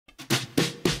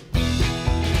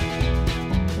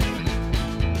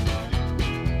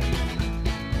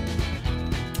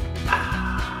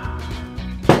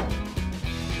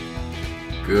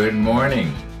Good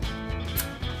morning,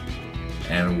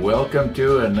 and welcome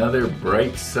to another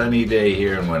bright sunny day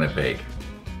here in Winnipeg.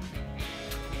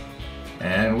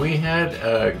 And we had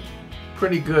a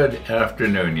pretty good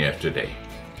afternoon yesterday,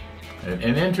 an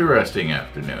interesting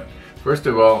afternoon. First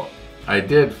of all, I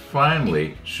did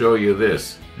finally show you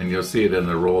this, and you'll see it in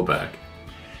the rollback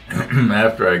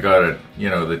after I got it,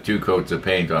 the 2 coats of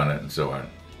paint on it and so on.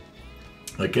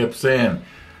 I kept saying,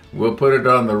 we'll put it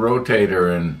on the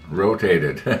rotator and rotate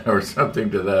it, or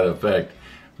something to that effect.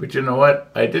 But you know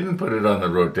what? I didn't put it on the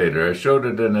rotator. I showed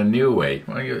it in a new way,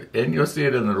 and you'll see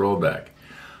it in the rollback.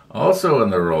 Also in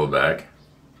the rollback,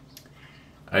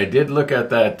 I did look at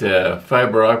that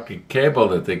fiber optic cable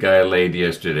that the guy laid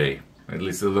yesterday, at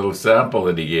least a little sample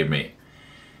that he gave me.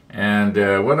 And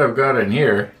what I've got in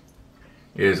here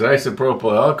is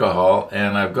isopropyl alcohol,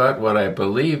 and I've got what I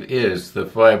believe is the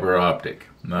fiber optic.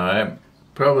 Now, I'm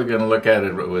probably going to look at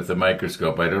it with the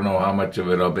microscope. I don't know how much of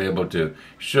it I'll be able to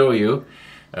show you.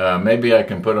 Maybe I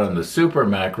can put on the super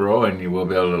macro and you will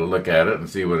be able to look at it and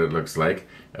see what it looks like.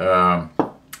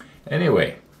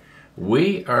 Anyway,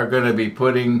 we are going to be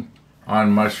putting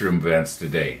on mushroom vents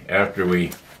today after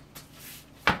we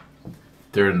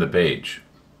turn the page.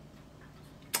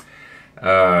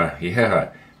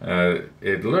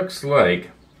 It looks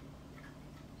like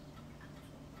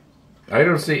I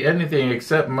don't see anything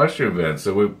except mushroom vents,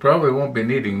 so we probably won't be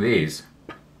needing these.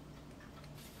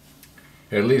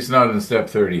 At least not in step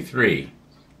 33.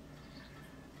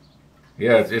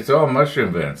 Yeah, it's all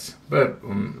mushroom vents. But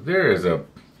there is a,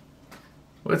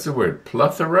 what's the word,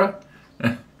 plethora?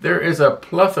 There is a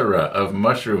plethora of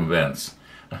mushroom vents.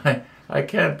 I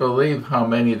can't believe how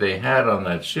many they had on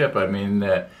that ship. I mean,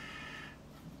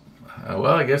 well,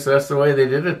 I guess that's the way they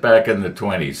did it back in the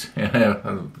 20s.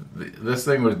 This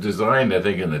thing was designed, I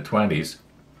think, in the 20s,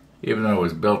 even though it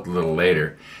was built a little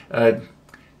later.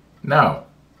 Now,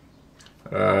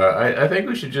 I think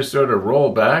we should just sort of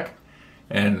roll back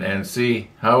and see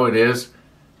how it is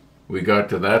we got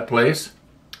to that place.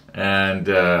 And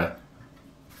yeah,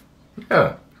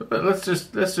 let's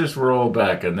just roll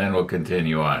back and then we'll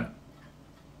continue on.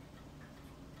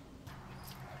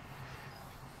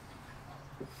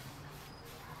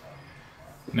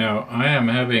 Now, I am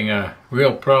having a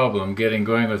real problem getting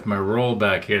going with my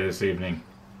rollback here this evening.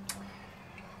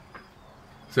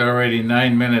 It's already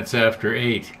 9 minutes after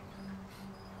 8.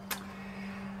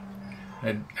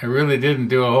 I really didn't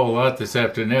do a whole lot this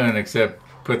afternoon except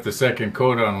put the second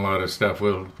coat on a lot of stuff.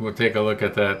 We'll take a look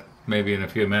at that maybe in a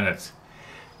few minutes.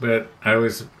 But I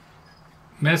was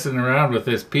messing around with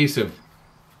this piece of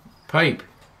pipe,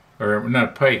 or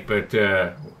not pipe, but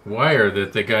wire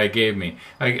that the guy gave me.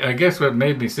 I guess what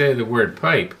made me say the word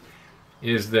pipe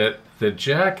is that the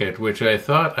jacket, which I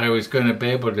thought I was going to be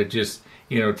able to just,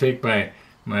 take my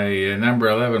number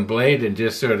 11 blade and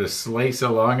just sort of slice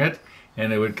along it,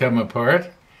 and it would come apart.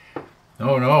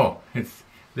 Oh no,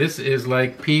 this is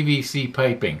like PVC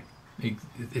piping.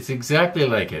 It's exactly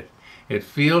like it. It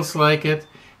feels like it.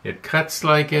 It cuts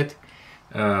like it.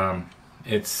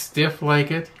 It's stiff like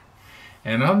it.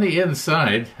 And on the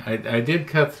inside, I did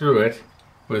cut through it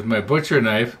with my butcher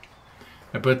knife.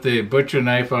 I put the butcher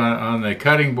knife on the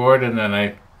cutting board, and then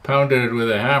I pounded it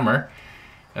with a hammer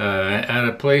at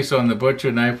a place on the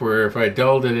butcher knife where if I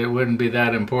dulled it, it wouldn't be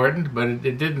that important, but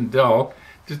it didn't dull.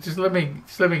 Just let me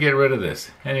get rid of this.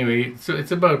 Anyway, so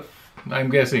it's about, I'm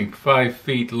guessing, 5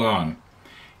 feet long,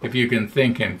 if you can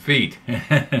think in feet.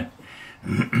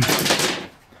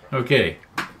 Okay.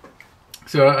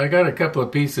 So I got a couple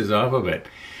of pieces off of it.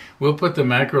 We'll put the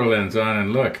macro lens on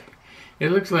and look. It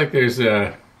looks like there's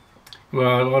a,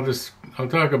 well, I'll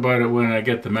talk about it when I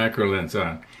get the macro lens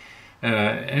on.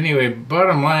 Anyway,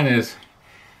 bottom line is,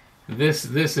 this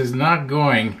is not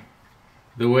going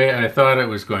the way I thought it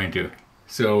was going to.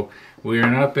 So we are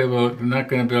not going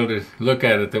to be able to look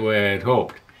at it the way I had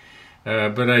hoped.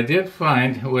 But I did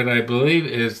find what I believe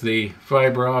is the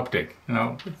fiber optic.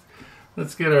 Now,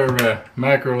 let's get our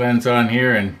macro lens on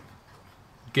here and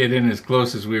get in as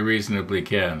close as we reasonably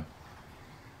can.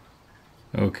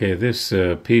 Okay, this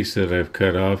piece that I've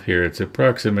cut off here, it's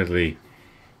approximately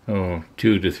 2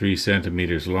 to 3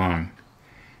 centimeters long.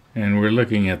 And we're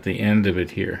looking at the end of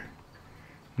it here.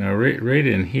 Now right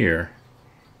in here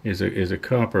is a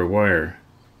copper wire.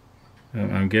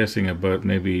 I'm guessing about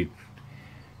maybe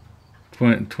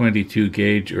 22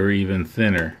 gauge or even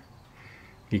thinner.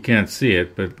 You can't see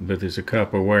it, but there's a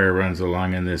copper wire runs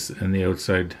along in the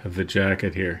outside of the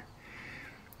jacket here.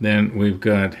 Then we've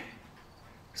got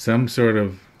some sort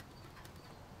of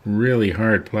really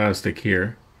hard plastic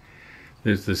here.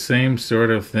 There's the same sort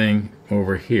of thing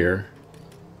over here.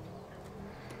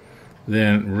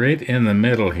 then right in the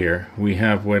middle here we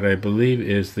have what I believe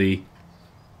is the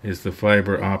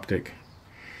fiber optic.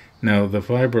 Now the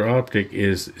fiber optic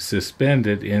is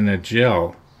suspended in a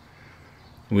gel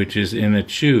which is in a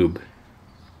tube,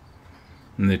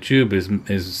 and the tube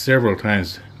is several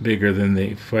times bigger than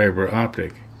the fiber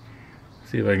optic.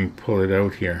 See if I can pull it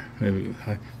out here. Maybe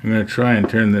I'm going to try and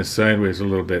turn this sideways a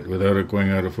little bit without it going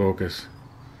out of focus.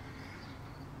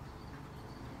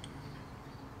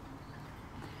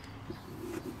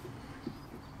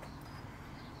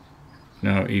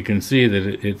 Now you can see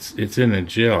that it's in a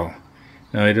gel.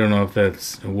 Now I don't know if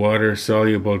that's water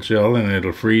soluble gel and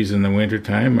it'll freeze in the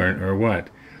wintertime or what.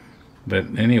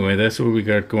 But anyway, that's what we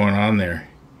got going on there.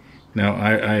 Now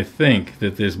I think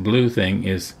that this blue thing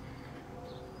is,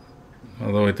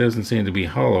 although it doesn't seem to be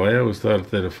hollow, I always thought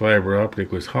that a fiber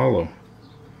optic was hollow.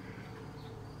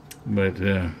 But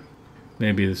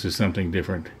maybe this is something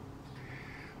different.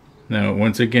 Now,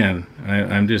 once again,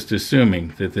 I'm just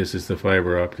assuming that this is the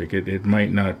fiber optic. It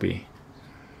might not be.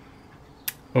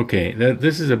 Okay,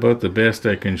 this is about the best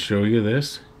I can show you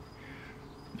this.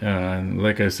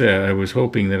 Like I said, I was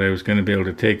hoping that I was going to be able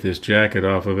to take this jacket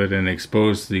off of it and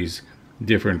expose these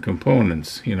different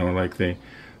components, you know, like the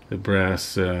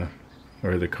brass or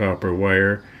the copper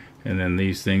wire, and then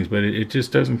these things, but it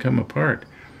just doesn't come apart.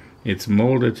 It's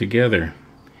molded together.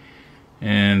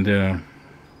 And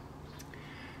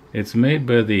it's made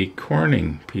by the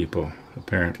Corning people,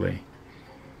 apparently.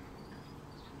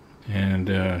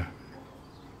 And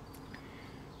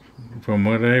from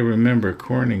what I remember,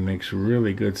 Corning makes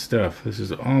really good stuff. This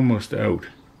is almost out.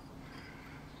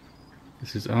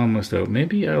 This is almost out.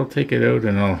 Maybe I'll take it out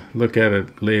and I'll look at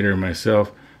it later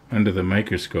myself under the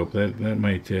microscope. That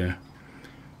might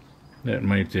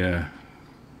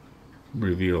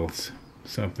reveal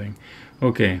something.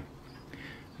 Okay.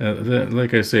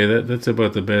 Like I say, that's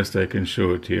about the best I can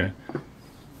show it to you.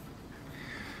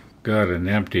 Got an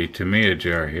empty tomato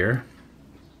jar here,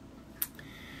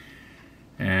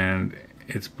 and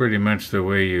it's pretty much the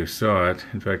way you saw it.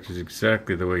 In fact, it's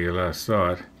exactly the way you last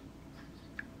saw it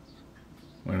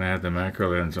when I had the macro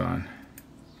lens on.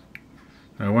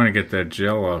 I want to get that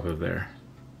gel off of there.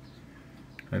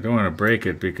 I don't want to break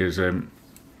it because I'm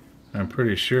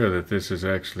pretty sure that this is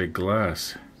actually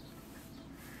glass.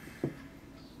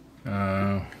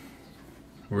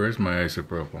 Where is my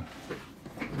isopropyl?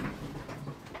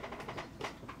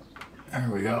 There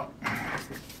we go.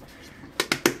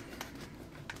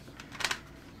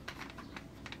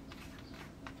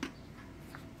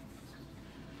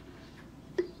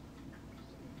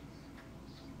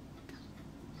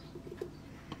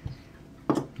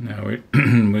 Now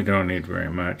we don't need very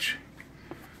much.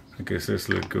 I guess this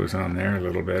lid goes on there a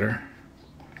little better.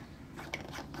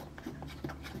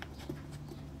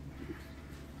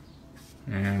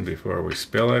 And before we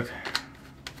spill it,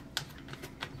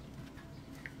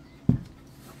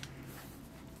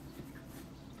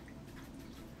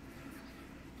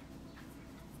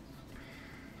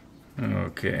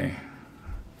 okay.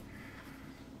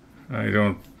 I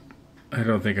don't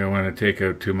think I want to take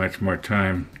out too much more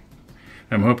time.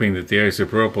 I'm hoping that the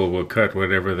isopropyl will cut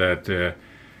whatever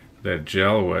that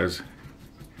gel was,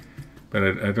 but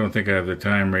I don't think I have the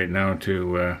time right now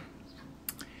to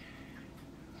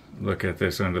look at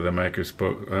this under the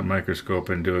microscope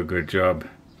and do a good job.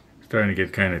 Starting to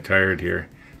get kind of tired here.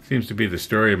 Seems to be the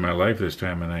story of my life this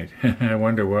time of night. I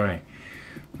wonder why.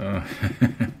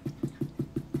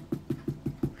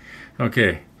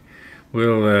 Okay,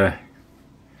 we'll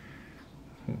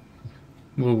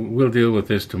deal with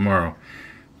this tomorrow.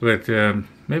 But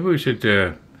maybe we should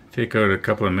take out a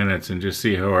couple of minutes and just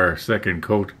see how our second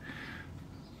coat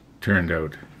turned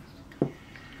out.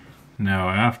 Now,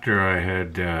 after I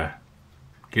had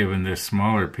given this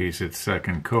smaller piece its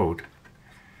second coat,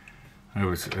 I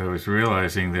was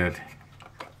realizing that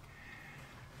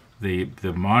the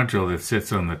module that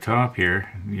sits on the top here,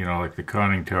 you know, like the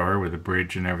conning tower with the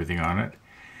bridge and everything on it,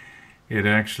 it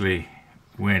actually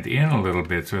went in a little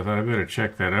bit, so I thought I better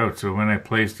check that out. So when I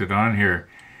placed it on here,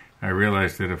 I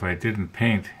realized that if I didn't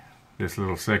paint this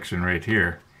little section right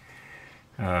here,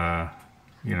 you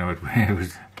know, it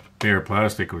was bare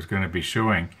plastic was going to be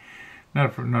showing.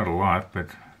 Not a lot,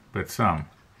 but some.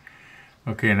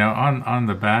 Okay, now on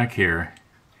the back here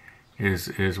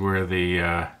is where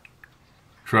the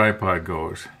tripod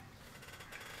goes,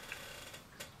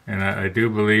 and I do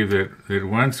believe that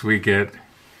once we get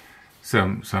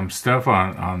some stuff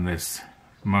on this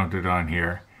mounted on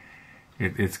here,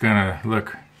 it's gonna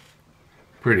look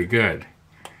pretty good.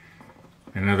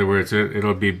 In other words,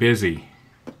 it'll be busy.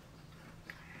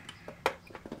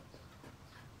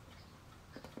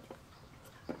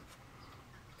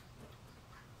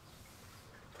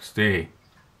 stay.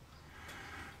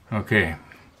 Okay.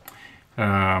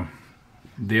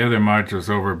 The other module's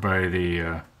over by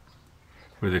the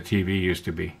where the TV used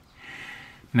to be.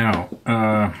 Now,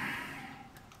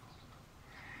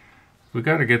 we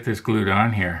got to get this glued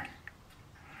on here.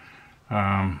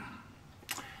 And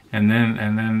then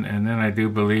I do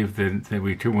believe that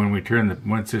when we turn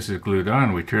once this is glued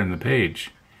on, we turn the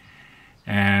page,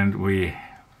 and we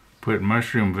put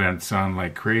mushroom vents on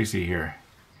like crazy here.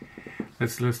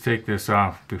 Let's take this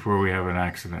off before we have an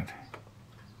accident.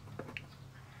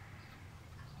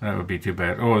 That would be too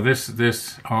bad. Oh,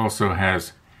 this also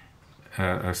has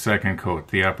a second coat,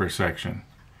 the upper section,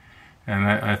 and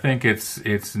I think it's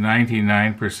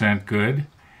 99% good.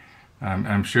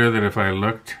 I'm sure that if I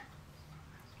looked,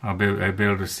 I'd be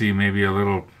able to see maybe a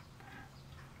little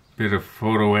bit of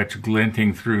photo etch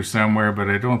glinting through somewhere, but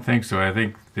I don't think so. I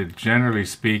think that generally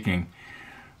speaking,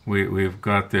 we've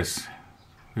got this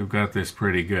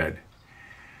pretty good.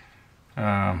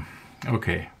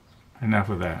 Okay, enough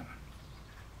of that.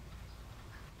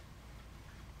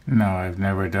 No, I've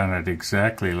never done it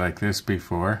exactly like this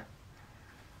before.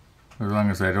 As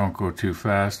long as I don't go too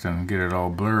fast and get it all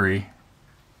blurry,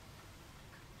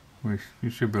 you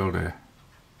should be able to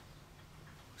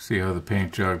see how the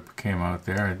paint job came out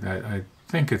there. I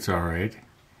think it's all right.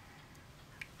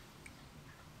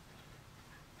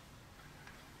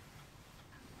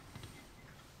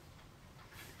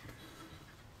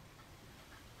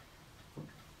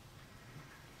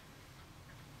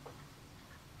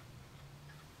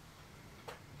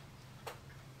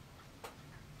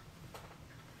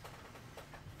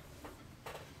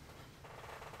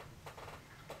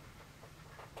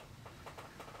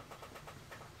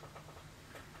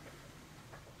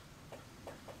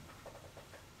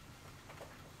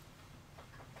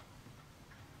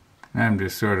 I'm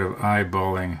just sort of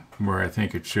eyeballing where I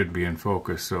think it should be in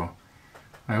focus, so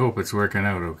I hope it's working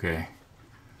out okay.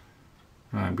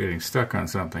 I'm getting stuck on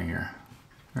something here.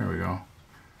 There we go.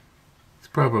 It's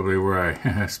probably where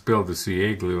I spilled the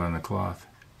CA glue on the cloth.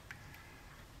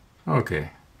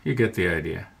 Okay, you get the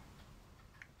idea.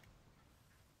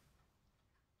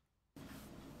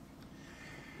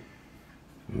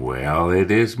 Well,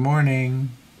 it is morning,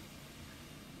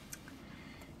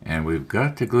 and we've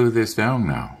got to glue this down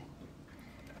now.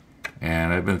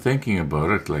 And I've been thinking about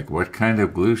it, like what kind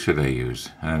of glue should I use?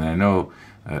 And I know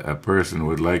a person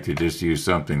would like to just use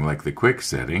something like the quick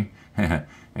setting and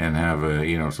have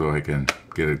a, so I can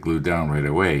get it glued down right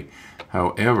away.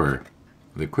 However,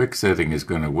 the quick setting is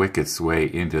going to wick its way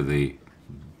into the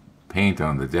paint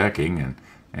on the decking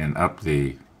and up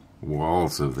the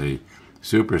walls of the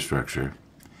superstructure.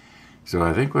 So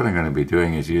I think what I'm going to be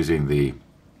doing is using the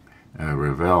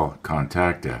Revell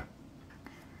Contacta.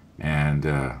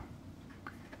 And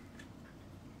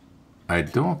I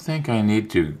don't think I need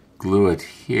to glue it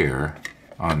here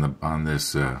on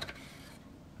this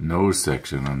nose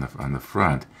section on the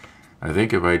front. I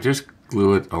think if I just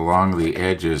glue it along the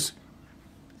edges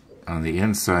on the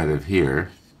inside of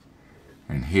here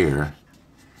and here,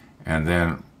 and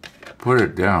then put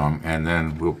it down, and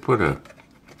then we'll put a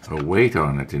weight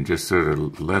on it and just sort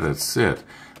of let it sit.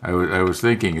 I was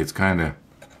thinking it's kind of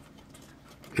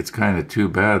too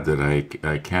bad that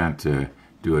I can't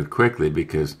do it quickly,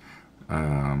 because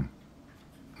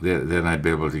then I'd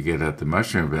be able to get at the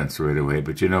mushroom vents right away.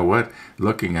 But you know what?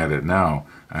 Looking at it now,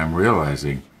 I'm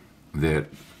realizing that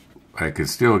I could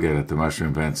still get at the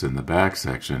mushroom vents in the back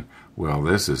section while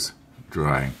this is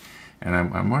drying. And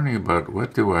I'm wondering about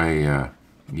what do I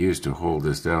use to hold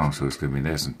this down so it's going to be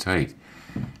nice and tight.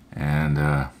 And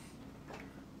I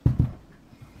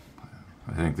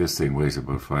think this thing weighs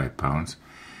about 5 pounds.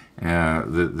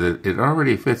 It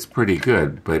already fits pretty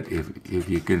good, but if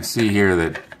you can see here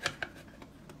that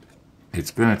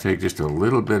it's going to take just a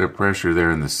little bit of pressure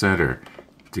there in the center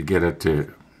to get it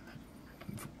to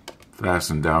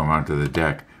fasten down onto the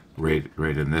deck right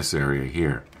in this area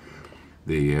here.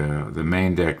 The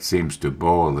main deck seems to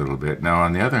bow a little bit. Now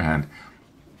on the other hand,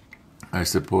 I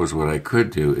suppose what I could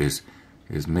do is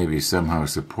maybe somehow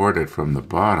support it from the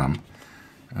bottom.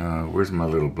 Where's my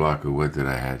little block of wood that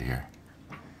I had here?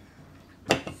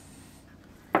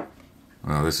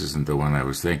 Well, this isn't the one I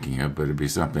was thinking of, but it'd be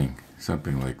something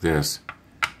like this.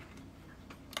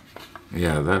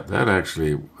 Yeah, that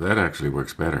actually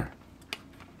works better.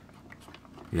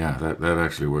 Yeah, that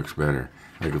actually works better.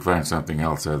 I could find something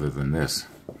else other than this,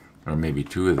 or maybe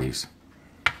 2 of these.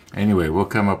 Anyway, we'll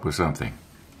come up with something.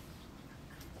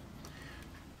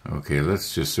 Okay,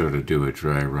 let's just sort of do a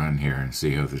dry run here and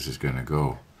see how this is going to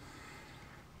go.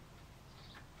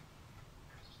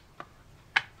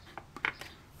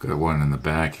 Got one in the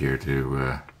back here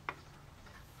to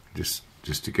just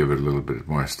just to give it a little bit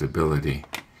more stability.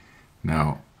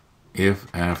 Now,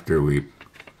 if after we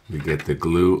get the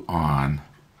glue on,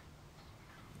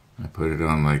 I put it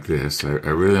on like this, I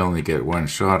really only get one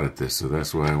shot at this, so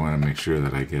that's why I want to make sure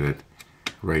that I get it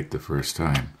right the first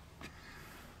time.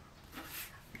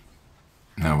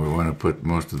 Now we want to put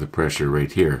most of the pressure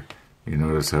right here. You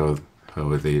notice how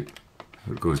it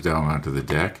goes down onto the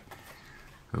deck?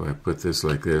 So I put this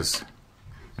like this.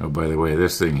 Oh, by the way,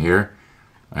 this thing here,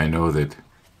 I know that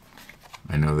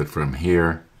from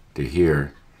here to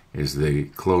here is the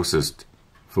closest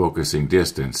focusing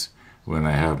distance when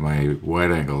I have my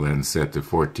wide angle lens set to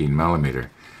 14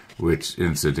 millimeter, which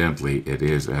incidentally it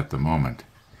is at the moment.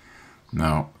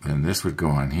 Now, and this would go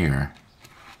on here,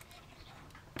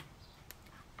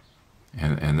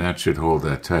 and that should hold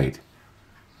that tight.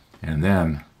 And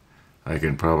then I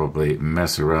can probably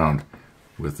mess around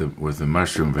with the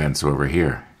mushroom vents over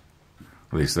here.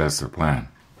 At least that's the plan.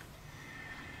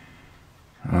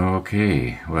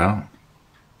 Okay, well,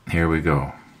 here we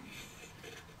go.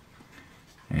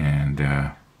 And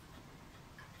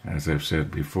as I've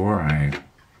said before, at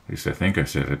least I think I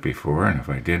said it before, and if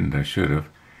I didn't, I should have.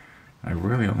 I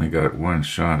really only got one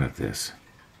shot at this.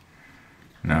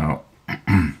 Now,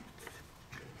 I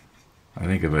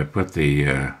think if I put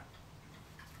the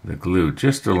glue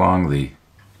just along the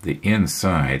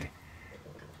inside,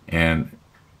 and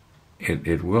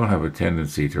it will have a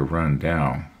tendency to run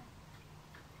down.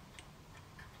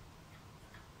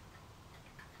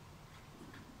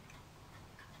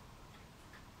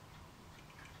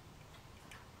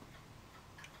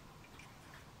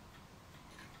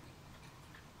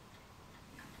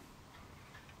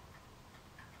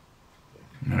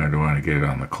 Now I don't want to get it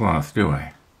on the cloth, do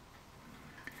I?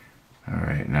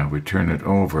 Alright, now we turn it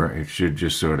over, it should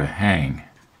just sort of hang.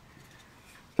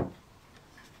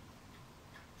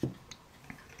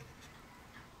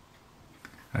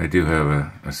 I do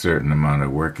have a certain amount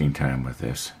of working time with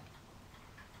this.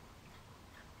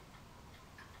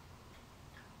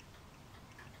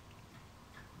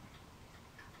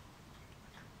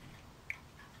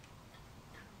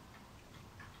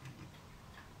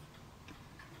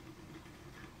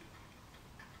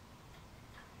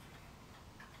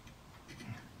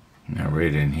 Now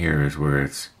right in here is where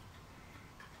it's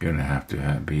going to have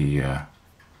to be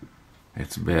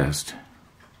its best.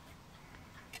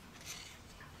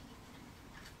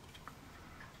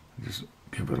 Just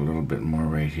give it a little bit more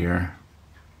right here.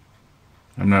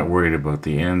 I'm not worried about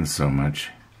the ends so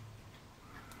much.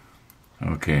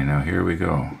 Okay, now here we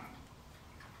go.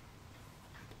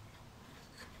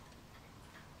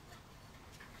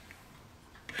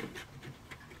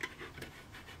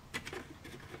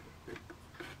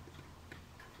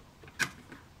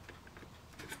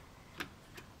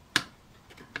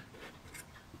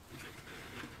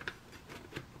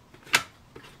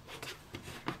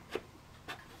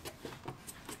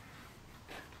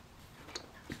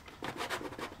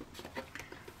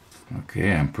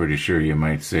 Okay, I'm pretty sure you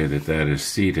might say that that is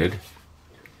seated.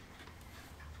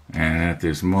 And at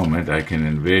this moment, I can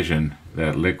envision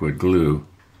that liquid glue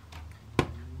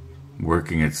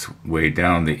working its way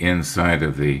down the inside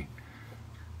of the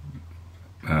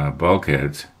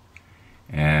bulkheads,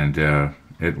 and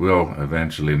it will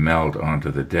eventually melt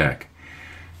onto the deck.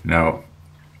 Now,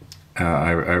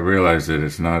 I realize that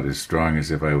it's not as strong as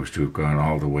if I was to have gone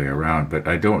all the way around, but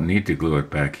I don't need to glue it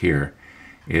back here.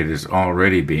 It is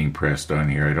already being pressed on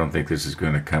here. I don't think this is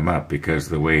going to come up because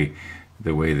the way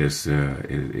this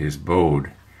is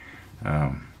bowed,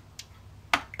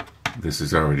 this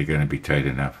is already going to be tight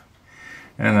enough.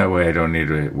 And that way I don't need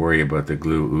to worry about the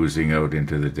glue oozing out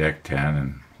into the deck tan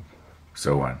and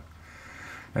so on.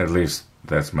 At least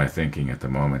that's my thinking at the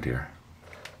moment here.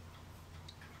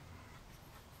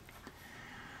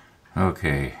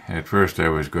 Okay, at first I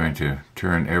was going to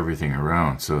turn everything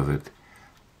around so that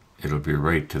it'll be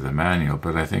right to the manual,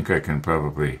 but I think I can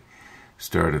probably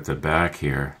start at the back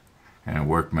here and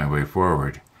work my way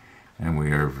forward. And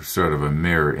we are sort of a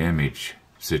mirror image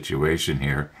situation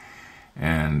here.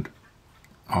 And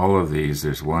all of these,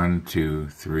 there's 1, 2,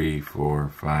 3, 4,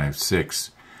 5,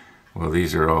 6. Well,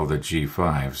 these are all the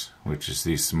G5s, which is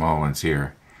these small ones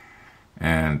here.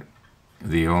 And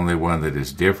the only one that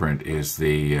is different is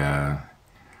the,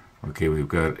 okay, we've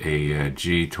got a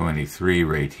G23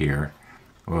 right here.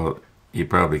 Well, you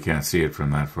probably can't see it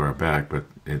from that far back, but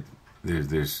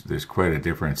there's quite a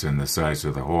difference in the size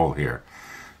of the hole here.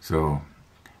 So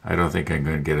I don't think I'm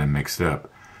going to get them mixed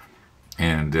up.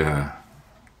 And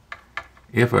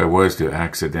if I was to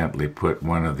accidentally put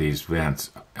one of these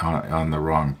vents on the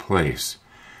wrong place,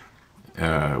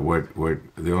 the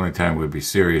only time it would be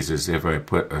serious is if I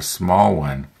put a small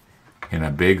one in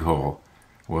a big hole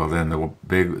well, then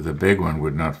the big one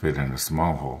would not fit in a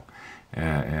small hole,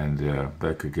 and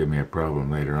that could give me a problem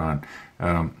later on.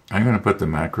 I'm going to put the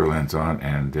macro lens on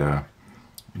and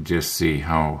just see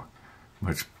how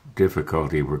much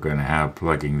difficulty we're going to have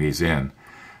plugging these in.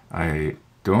 I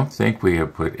don't think we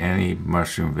have put any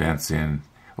mushroom vents in.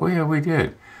 Oh yeah, we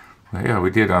did. Yeah, we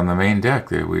did on the main deck.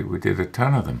 We did a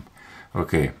ton of them.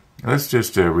 Okay, let's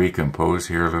just recompose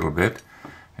here a little bit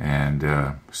and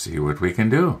see what we can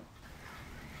do.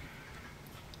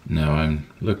 Now I'm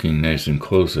looking nice and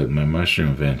close at my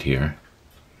mushroom vent here,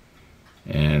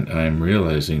 and I'm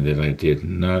realizing that I did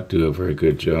not do a very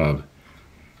good job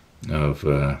of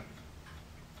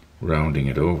rounding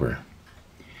it over.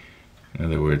 In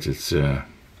other words, it's okay,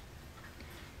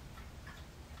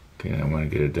 I want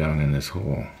to get it down in this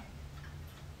hole.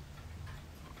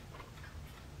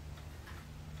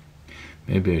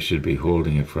 Maybe I should be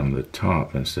holding it from the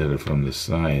top instead of from the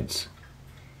sides.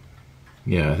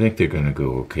 Yeah, I think they're going to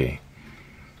go okay.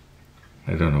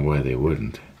 I don't know why they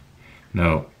wouldn't.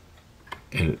 Now,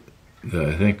 I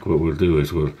think what we'll do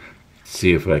is we'll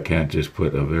see if I can't just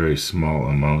put a very small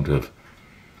amount of,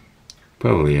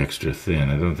 probably extra thin.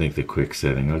 I don't think the quick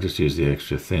setting. I'll just use the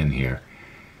extra thin here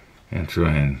and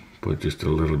try and put just a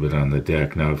little bit on the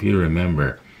deck. Now, if you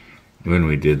remember, when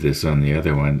we did this on the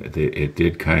other one, it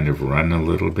did kind of run a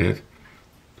little bit,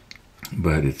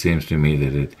 but it seems to me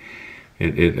that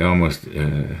it almost,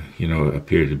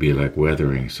 appeared to be like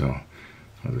weathering, so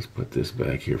I'll just put this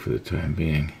back here for the time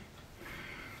being.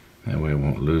 That way I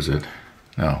won't lose it.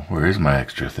 Now, where is my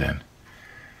extra thin?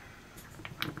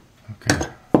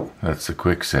 Okay, that's the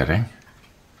quick setting.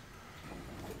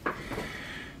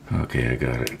 Okay, I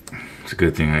got it. It's a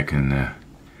good thing I can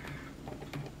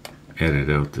edit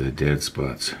out the dead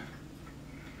spots.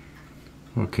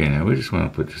 Okay, now we just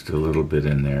want to put just a little bit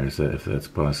in there, if that's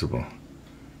possible.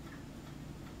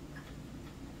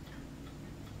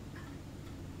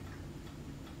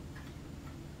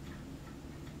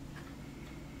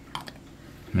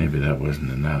 Maybe that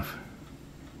wasn't enough.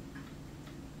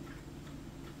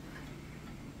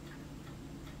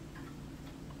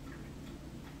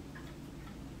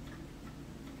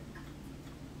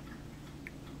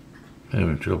 I'm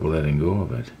having trouble letting go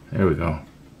of it. There we go.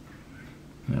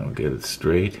 Now we'll get it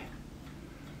straight.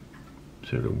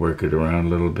 Sort of work it around a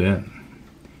little bit.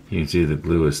 You can see the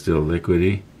glue is still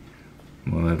liquidy.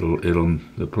 Well,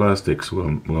 the plastics will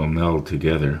meld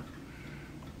together.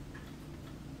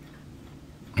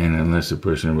 And unless a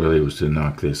person really was to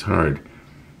knock this hard,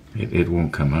 it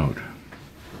won't come out.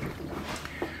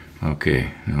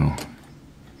 Okay, now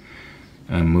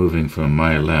I'm moving from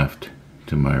my left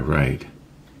to my right.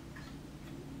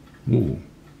 Ooh,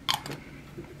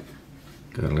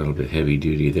 got a little bit heavy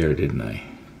duty there, didn't I?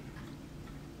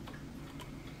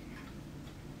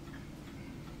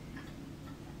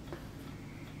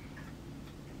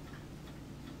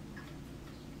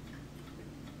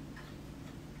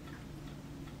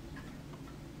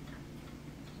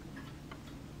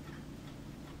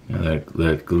 Now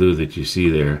that glue that you see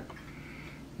there,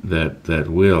 that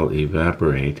will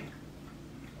evaporate.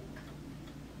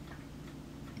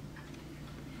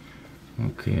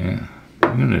 Okay,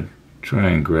 I'm gonna try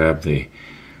and grab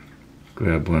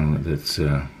one that's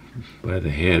by the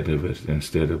head of it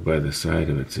instead of by the side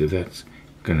of it. See, that's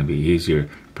gonna be easier.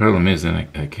 Problem is, then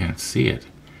I can't see it.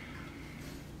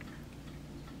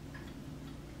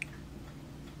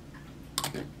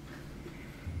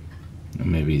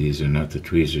 Maybe these are not the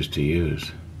tweezers to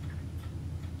use.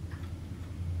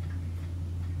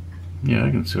 Yeah,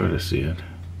 I can sort of see it.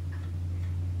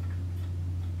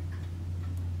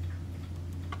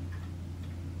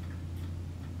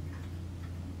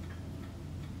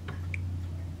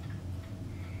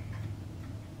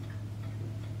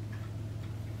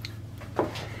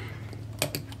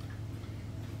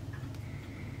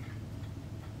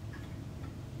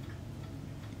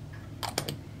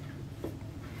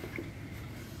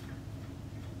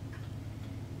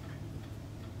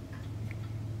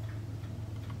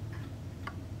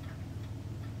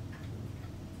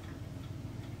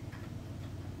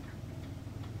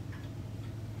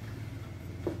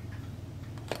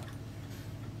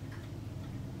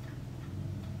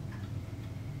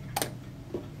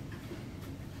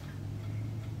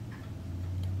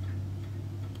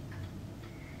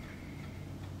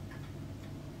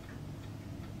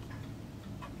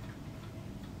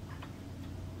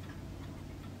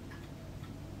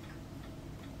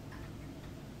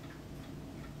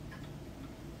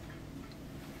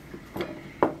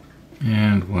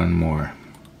 And one more.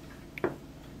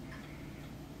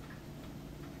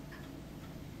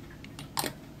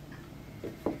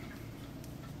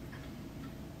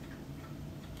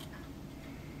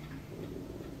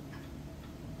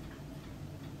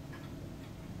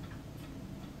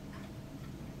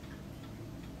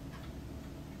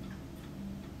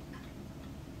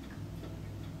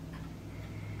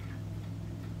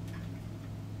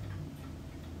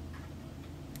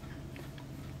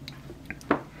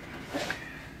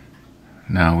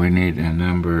 Now we need a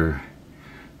number,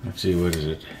 let's see, what is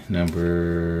it?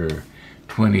 Number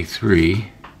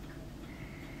 23.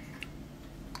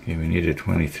 Okay, we need a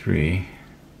 23.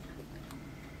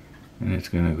 And it's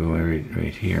going to go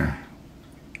right here.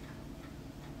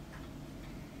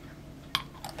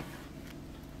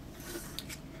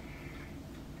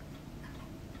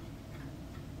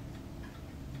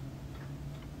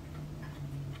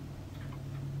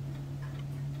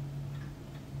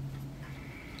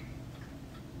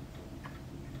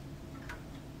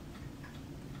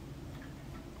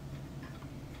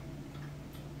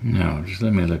 Now, just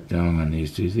let me look down on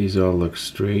these. Do these all look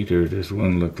straight, or does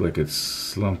one look like it's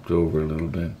slumped over a little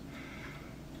bit?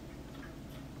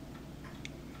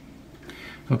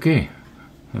 Okay,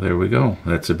 well, there we go.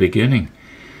 That's a beginning.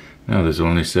 Now there's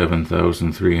only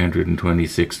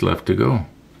 7,326 left to go.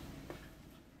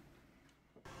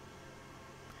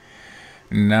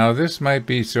 Now this might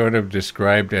be sort of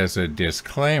described as a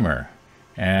disclaimer.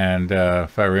 And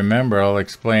if I remember, I'll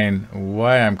explain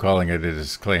why I'm calling it a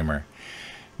disclaimer.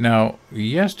 Now,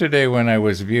 yesterday when I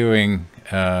was viewing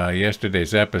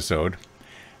yesterday's episode,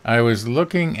 I was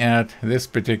looking at this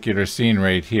particular scene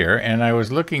right here, and I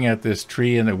was looking at this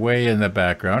tree way in the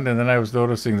background, and then I was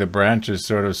noticing the branches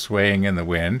sort of swaying in the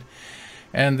wind,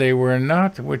 and they were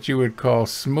not what you would call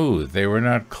smooth. They were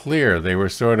not clear. They were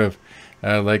sort of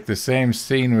like the same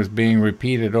scene was being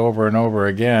repeated over and over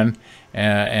again,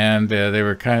 and they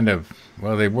were kind of,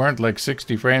 well, they weren't like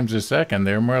 60 frames a second.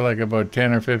 They were more like about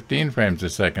 10 or 15 frames a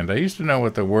second. I used to know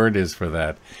what the word is for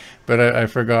that, but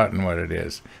I've forgotten what it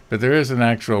is. But there is an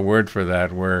actual word for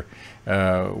that where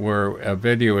a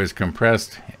video is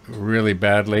compressed really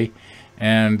badly.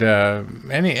 And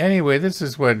anyway, this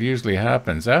is what usually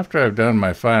happens. After I've done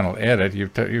my final edit,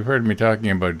 you've heard me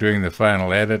talking about doing the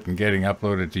final edit and getting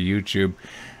uploaded to YouTube,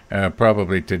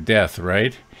 probably to death,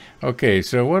 right? Okay,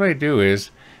 so what I do is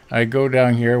I go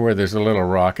down here where there's a little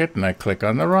rocket, and I click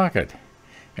on the rocket.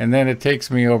 And then it takes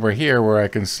me over here where I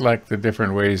can select the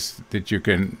different ways that you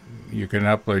can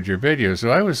upload your video.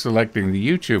 So I was selecting the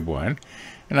YouTube one,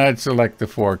 and I'd select the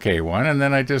 4K one, and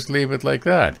then I just leave it like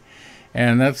that.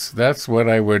 And that's what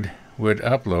I would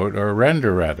upload, or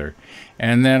render rather.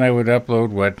 And then I would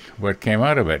upload what came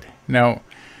out of it. Now,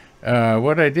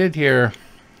 what I did here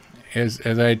is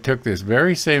I took this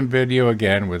very same video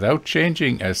again without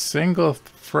changing a single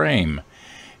frame,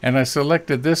 and I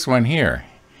selected this one here,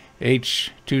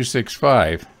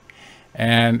 H265,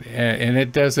 and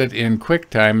it does it in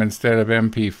QuickTime instead of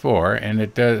MP4, and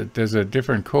it does a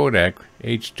different codec,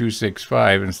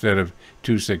 H265 instead of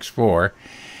 264.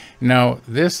 Now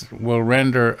this will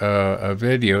render a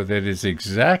video that is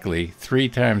exactly 3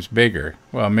 times bigger,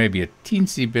 well, maybe a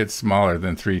teensy bit smaller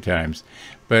than 3 times,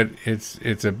 but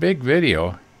it's a big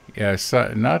video,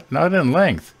 not in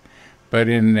length, but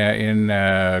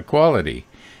in quality.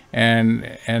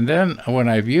 And then when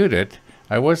I viewed it,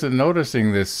 I wasn't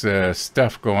noticing this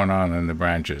stuff going on in the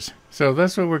branches. So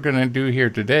that's what we're going to do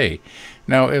here today.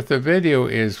 Now, if the video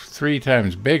is 3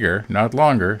 times bigger, not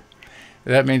longer,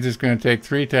 that means it's going to take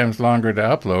 3 times longer to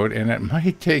upload, and it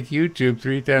might take YouTube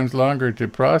 3 times longer to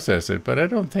process it, but I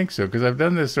don't think so, because I've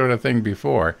done this sort of thing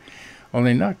before,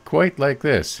 only not quite like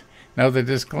this. Now, the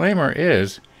disclaimer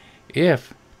is,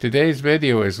 if today's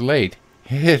video is late,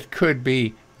 it could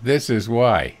be this is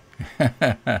why.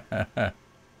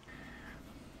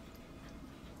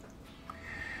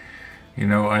 You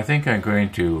know, I think I'm going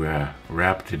to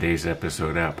wrap today's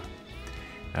episode up.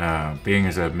 Being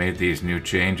as I've made these new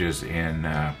changes in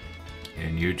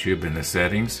YouTube in the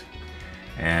settings,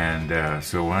 and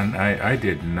so on, I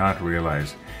did not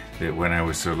realize that when I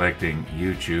was selecting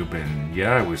YouTube, and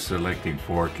yeah, I was selecting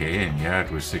 4K, and yeah, it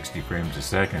was 60 frames a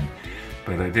second,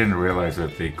 but I didn't realize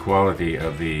that the quality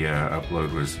of the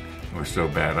upload was so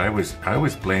bad. I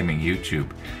was blaming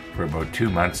YouTube for about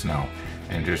 2 months now,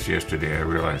 and just yesterday I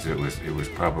realized it was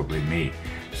probably me.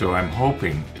 So I'm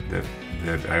hoping that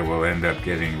I will end up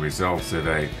getting results that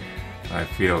I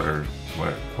feel are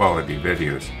quality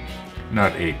videos.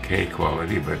 Not 8K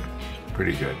quality, but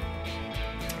pretty good.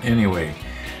 Anyway,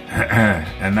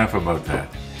 enough about that.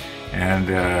 And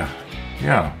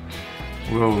yeah,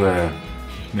 we'll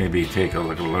maybe take a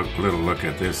little look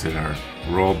at this in our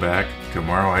rollback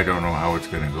tomorrow. I don't know how it's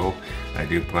going to go. I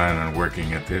do plan on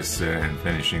working at this and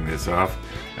finishing this off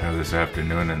this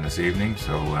afternoon and this evening.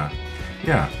 So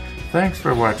yeah, thanks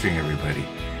for watching, everybody.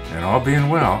 And all being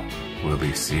well, we'll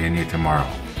be seeing you tomorrow.